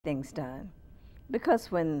things done.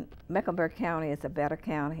 Because when Mecklenburg County is a better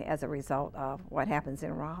county as a result of what happens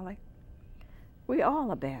in Raleigh, we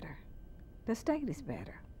all are better. The state is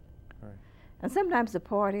better. Right. And sometimes the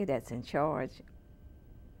party that's in charge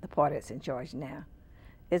now,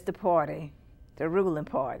 is the party, the ruling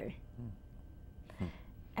party. Hmm.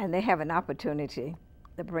 And they have an opportunity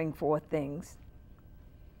to bring forth things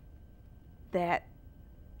that,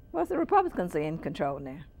 well, the Republicans are in control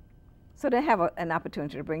now. So they have an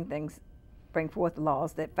opportunity to bring forth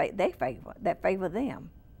laws that that favor them.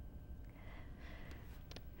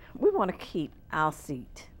 We want to keep our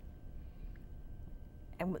seat.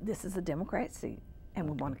 And this is a Democrat seat, and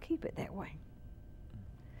we want to keep it that way.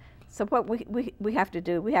 So what we have to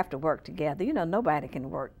do, we have to work together. You know, nobody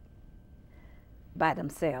can work by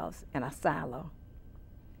themselves in a silo,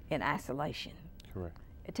 in isolation. Correct.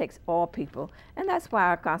 It takes all people, and that's why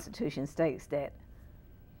our Constitution states that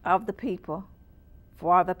of the people,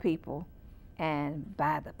 for the people, and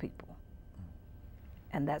by the people.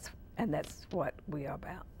 And that's what we are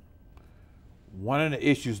about. One of the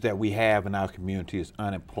issues that we have in our community is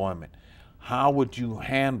unemployment. How would you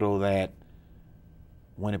handle that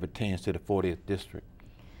when it pertains to the 40th district?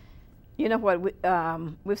 You know what,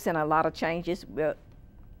 we've seen a lot of changes. We're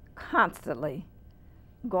constantly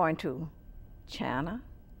going to China,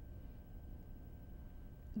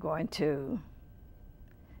 going to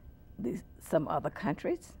some other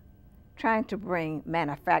countries, trying to bring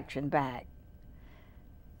manufacturing back.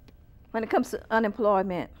 When it comes to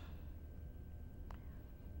unemployment,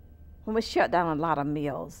 when we shut down a lot of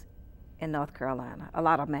mills in North Carolina, a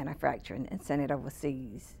lot of manufacturing, and sent it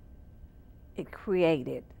overseas, it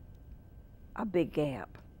created a big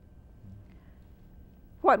gap.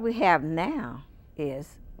 What we have now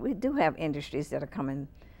is we do have industries that are coming,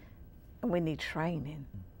 and we need training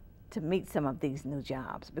to meet some of these new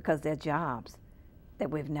jobs, because they're jobs that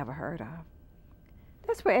we've never heard of.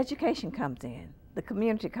 That's where education comes in, the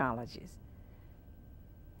community colleges.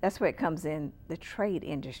 That's where it comes in, the trade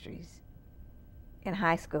industries in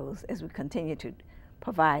high schools, as we continue to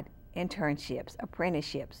provide internships,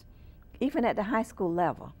 apprenticeships, even at the high school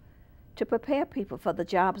level, to prepare people for the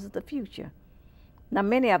jobs of the future. Now,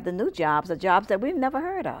 many of the new jobs are jobs that we've never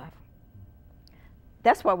heard of.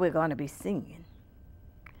 That's what we're going to be seeing.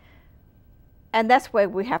 And that's where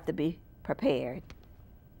we have to be prepared.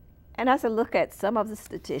 And as I look at some of the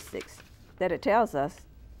statistics, that it tells us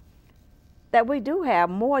that we do have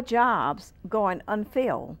more jobs going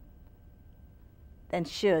unfilled than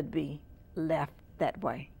should be left that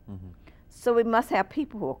way. Mm-hmm. So we must have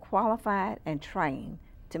people who are qualified and trained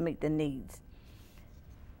to meet the needs.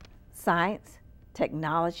 Science,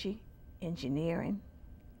 technology, engineering,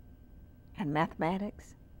 and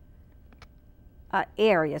mathematics are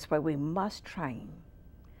areas where we must train,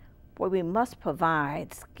 where we must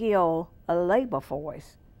provide skilled labor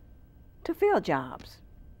force to fill jobs.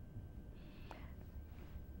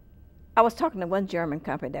 I was talking to one German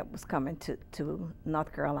company that was coming to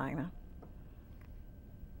North Carolina.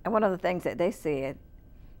 And one of the things that they said,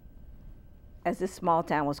 as this small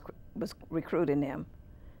town was recruiting them,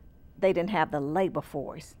 they didn't have the labor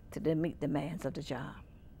force to meet demands of the job.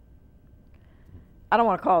 I don't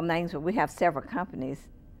want to call names, but we have several companies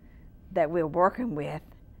that we're working with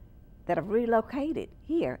that have relocated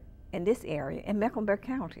here in this area in Mecklenburg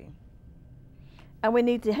County. And we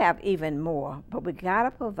need to have even more, but we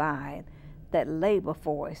gotta provide that labor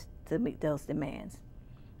force to meet those demands.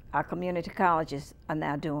 Our community colleges are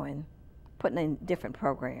now putting in different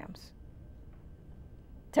programs,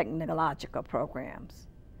 technological programs,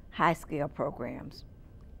 high skill programs,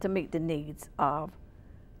 to meet the needs of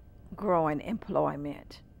growing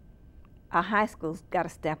employment. Our high schools gotta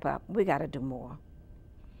step up. We gotta do more.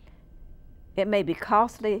 It may be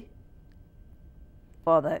costly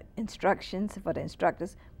for the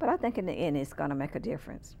instructors, but I think in the end it's gonna make a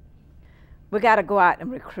difference. We gotta go out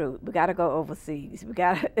and recruit. We gotta go overseas. We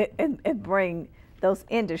gotta and bring those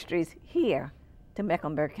industries here to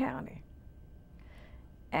Mecklenburg County.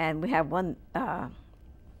 And we have we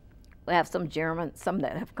have some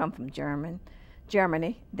that have come from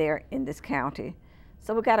Germany there in this county.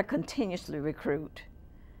 So we gotta continuously recruit.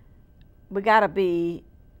 We gotta be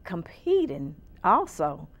competing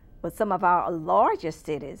also with some of our larger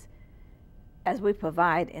cities as we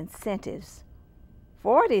provide incentives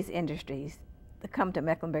for these industries to come to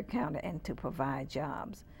Mecklenburg County and to provide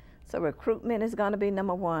jobs. So recruitment is going to be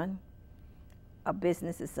number one of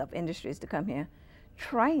businesses, of industries to come here.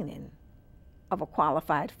 Training of a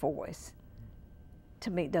qualified force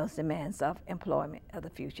to meet those demands of employment of the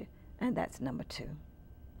future, and that's number two.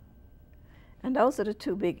 And those are the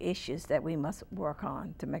two big issues that we must work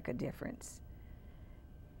on to make a difference.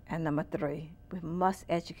 And number 3, we must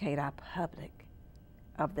educate our public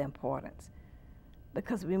of the importance,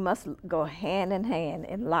 because we must go hand in hand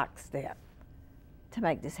in lockstep to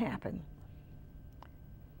make this happen.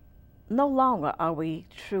 No longer are we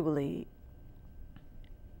truly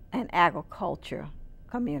an agriculture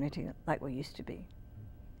community like we used to be.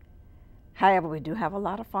 However, we do have a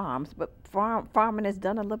lot of farms, but farming is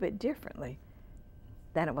done a little bit differently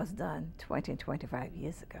than it was done 20 and 25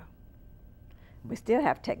 years ago. We still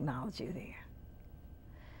have technology there.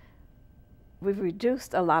 We've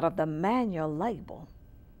reduced a lot of the manual labor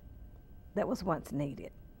that was once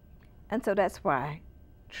needed. And so that's why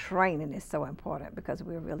training is so important, because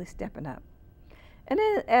we're really stepping up. And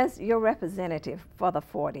then, as your representative for the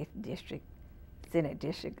 40th District, Senate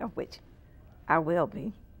District, of which I will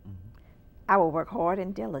be, I will work hard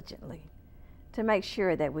and diligently to make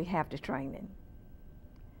sure that we have the training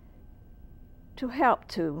to help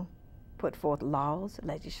to put forth laws,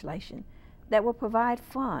 legislation that will provide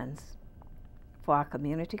funds for our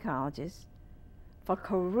community colleges, for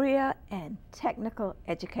career and technical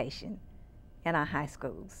education in our high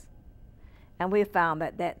schools. And we have found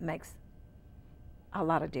that that makes a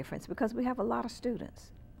lot of difference, because we have a lot of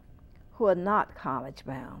students who are not college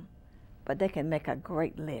bound, but they can make a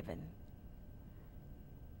great living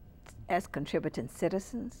as contributing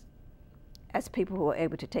citizens, as people who are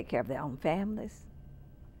able to take care of their own families,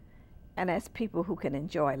 and as people who can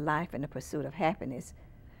enjoy life in the pursuit of happiness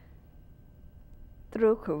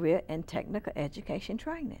through career and technical education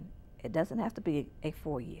training. It doesn't have to be a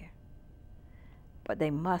 4-year, but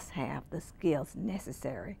they must have the skills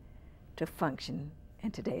necessary to function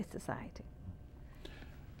in today's society.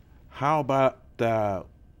 How about the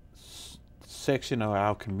section of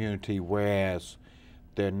our community whereas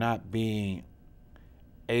they're not being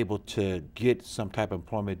able to get some type of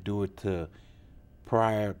employment due to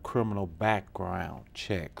prior criminal background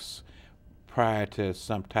checks, prior to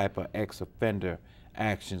some type of ex-offender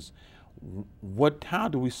actions? How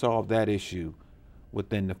do we solve that issue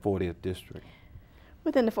within the 40th District?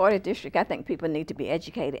 Within the 40th District, I think people need to be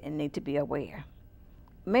educated and need to be aware.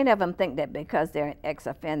 Many of them think that because they're an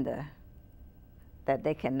ex-offender that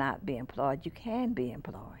they cannot be employed. You can be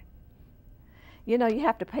employed. You know, you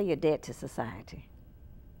have to pay your debt to society.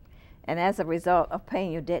 And as a result of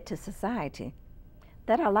paying your debt to society,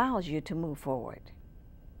 that allows you to move forward.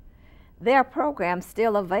 There are programs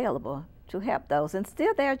still available to help those, and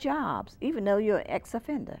still there are jobs, even though you're an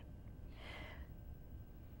ex-offender,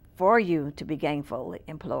 for you to be gainfully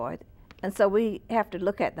employed. And so we have to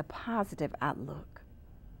look at the positive outlook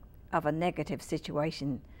of a negative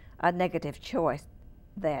situation, a negative choice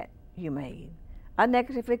that you made, a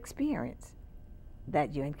negative experience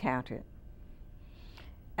that you encountered.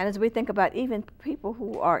 And as we think about even people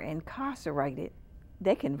who are incarcerated,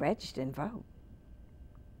 they can register and vote.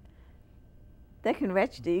 They can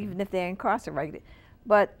register even if they're incarcerated,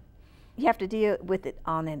 but you have to deal with it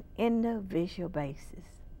on an individual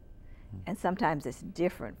basis. And sometimes it's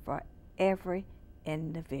different for every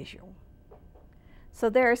individual. So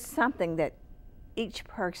there is something that each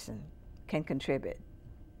person can contribute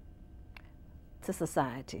to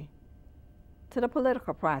society, to the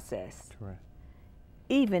political process. Correct.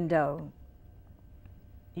 Even though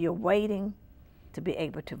you're waiting to be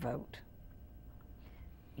able to vote.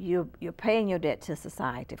 You're paying your debt to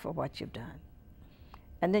society for what you've done.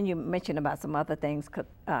 And then you mentioned about some other things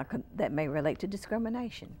that may relate to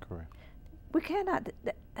discrimination. Correct. We cannot,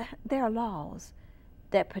 there are laws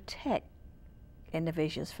that protect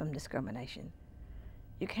individuals from discrimination.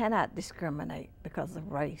 You cannot discriminate because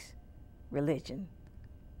of race, religion,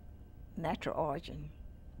 natural origin,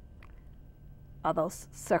 or those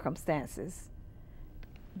circumstances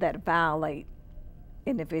that violate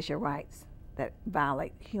individual rights, that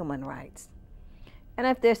violate human rights. And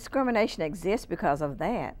if discrimination exists because of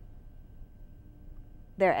that,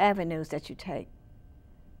 there are avenues that you take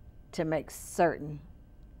to make certain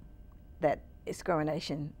that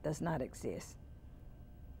discrimination does not exist.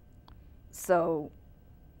 So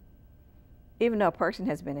even though a person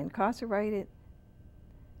has been incarcerated,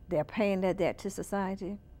 they're paying their debt to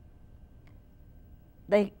society,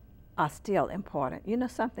 they are still important. You know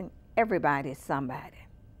something? Everybody is somebody.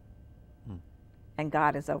 And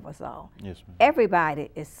God is over us all. Yes, ma'am.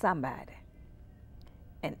 Everybody is somebody.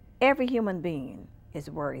 And every human being is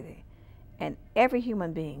worthy. And every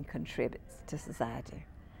human being contributes to society,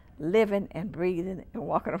 living and breathing and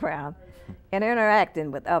walking around and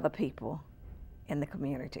interacting with other people in the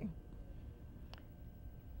community.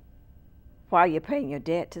 While you're paying your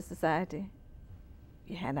debt to society,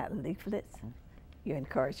 you hand out leaflets, you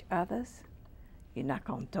encourage others, you knock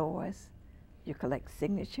on doors, you collect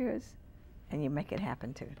signatures, and you make it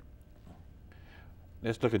happen too.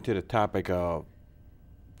 Let's look into the topic of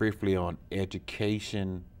briefly on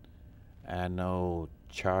education. I know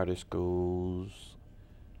charter schools,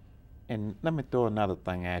 and let me throw another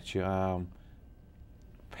thing at you.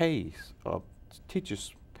 Pays or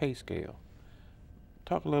teachers' pay scale.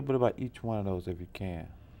 Talk a little bit about each one of those if you can.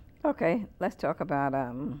 Okay, let's talk about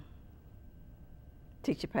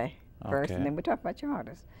teacher pay first, Okay. and then we'll talk about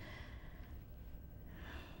charters.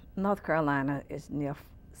 North Carolina is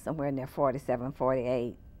somewhere near 47,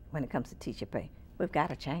 48 when it comes to teacher pay. We've got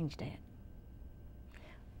to change that.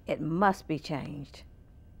 It must be changed.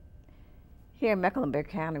 Here in Mecklenburg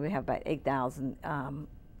County, we have about 8,000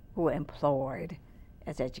 who are employed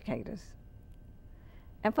as educators.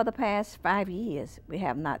 And for the past 5 years, we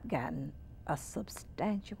have not gotten a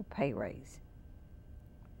substantial pay raise.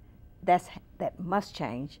 That must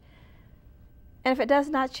change. And if it does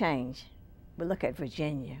not change, we look at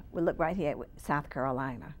Virginia, we look right here at South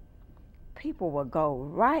Carolina. People will go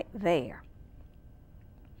right there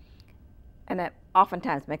and that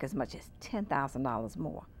oftentimes make as much as $10,000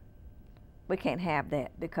 more. We can't have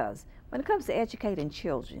that, because when it comes to educating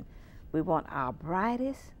children, we want our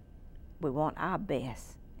brightest, we want our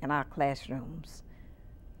best in our classrooms,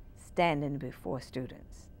 standing before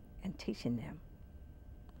students and teaching them.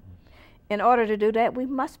 In order to do that, we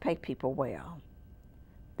must pay people well.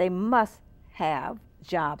 They must have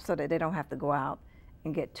jobs so that they don't have to go out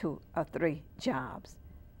and get 2 or 3 jobs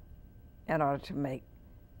in order to make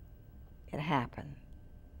it happen.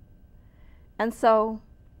 And so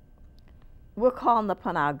we're calling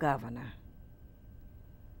upon our governor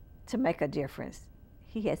to make a difference.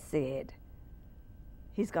 He has said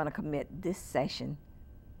he's going to commit this session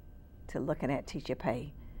to looking at teacher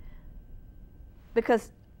pay,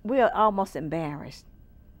 because we are almost embarrassed,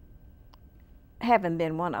 having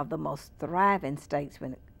been one of the most thriving states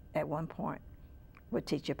at one point with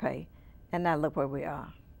teacher pay, and now look where we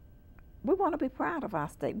are. We want to be proud of our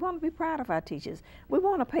state. We want to be proud of our teachers. We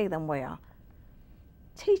want to pay them well.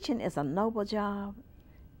 Teaching is a noble job,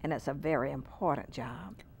 and it's a very important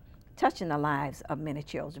job, touching the lives of many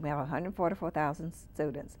children. We have 144,000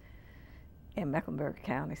 students in Mecklenburg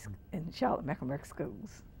County, in Charlotte-Mecklenburg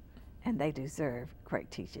schools, and they deserve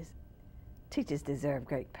great teachers. Teachers deserve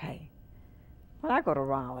great pay. When I go to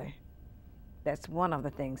Raleigh, that's one of the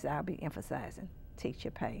things that I'll be emphasizing,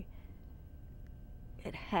 teacher pay.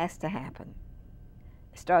 It has to happen.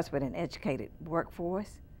 It starts with an educated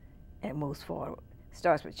workforce and moves forward. It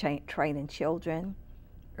starts with training children,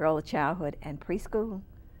 early childhood and preschool,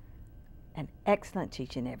 and excellent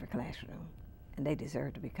teaching in every classroom, and they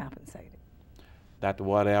deserve to be compensated. Dr.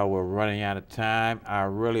 Waddell, we're running out of time. I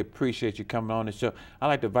really appreciate you coming on the show. I'd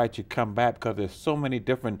like to invite you to come back, because there's so many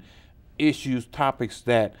different issues, topics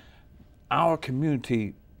that our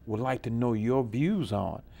community would like to know your views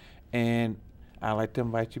on. And I'd like to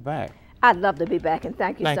invite you back. I'd love to be back, and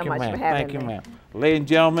thank you so much for having me. Thank you, ma'am. Ladies and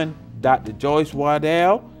gentlemen, Dr. Joyce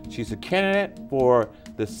Waddell. She's a candidate for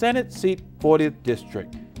the Senate seat, 40th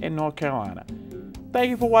District in North Carolina.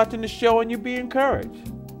 Thank you for watching the show, and you be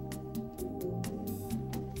encouraged.